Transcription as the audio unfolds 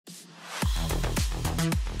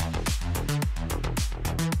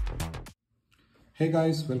Hey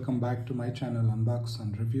guys, welcome back to my channel Unbox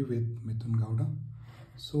and Review with Mithun Gowda.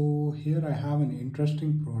 So here I have an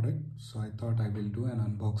interesting product, so I thought I will do an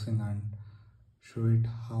unboxing and show it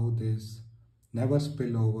how this never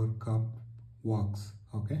spill over cup works.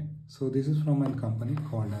 Okay, so this is from a company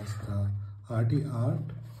called as the Arti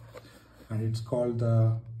Art, and it's called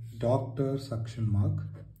the Doctor Suction Mug.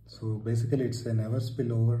 So basically it's a never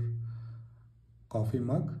spill over coffee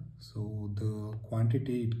mug. So the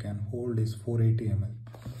quantity it can hold is 480 ml.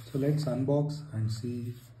 So let's unbox and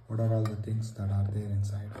see what are all the things that are there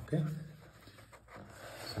inside. Okay,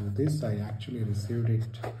 so this I actually received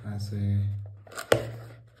it as a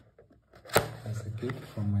gift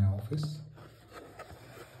from my office,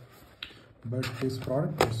 but this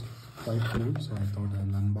product is quite cool, so I thought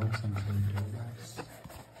I'll unbox and show it to you guys.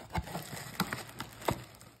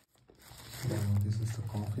 So this is the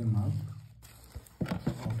coffee mug.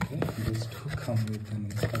 Okay, these two come with an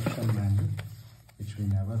instruction manual which we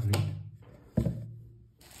never read. Okay,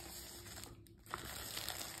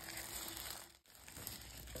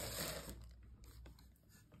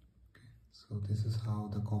 so this is how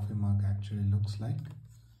the coffee mug actually looks like.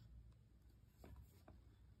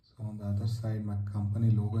 So on the other side my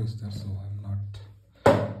company logo is there, so I'm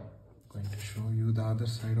not going to show you the other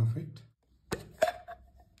side of it.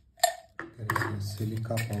 There is a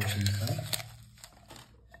silica pouch inside.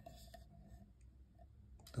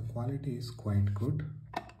 The quality is quite good.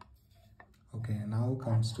 Okay, now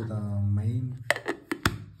comes to the main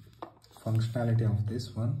functionality of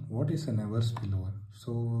this one. What is a never spillover?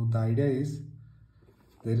 So the idea is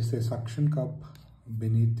there is a suction cup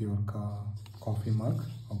beneath your coffee mug.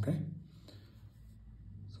 Okay,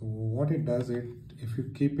 so what it does, if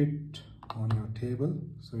you keep it on your table,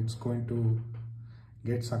 so it's going to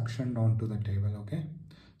get suctioned onto the table. Okay,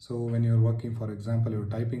 so when you're working, for example, you're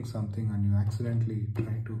typing something and you accidentally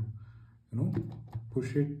try to,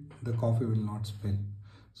 push it, the coffee will not spill.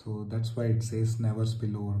 So that's why it says never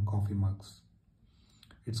spill over coffee mugs.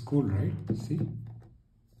 It's cool, right? See,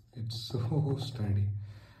 it's so sturdy.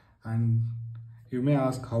 And you may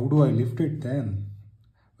ask, how do I lift it then?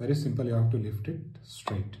 Very simple, you have to lift it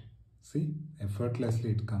straight. See,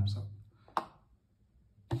 effortlessly it comes up.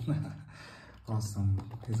 Awesome,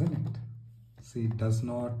 isn't it? See, it does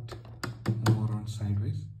not move around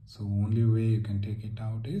sideways. So only way you can take it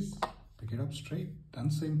out is pick it up straight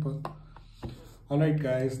and simple. Alright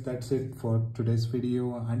guys, that's it for today's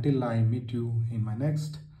video. Until I meet you in my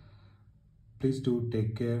next, please do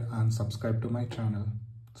take care and subscribe to my channel.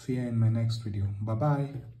 See you in my next video. Bye bye.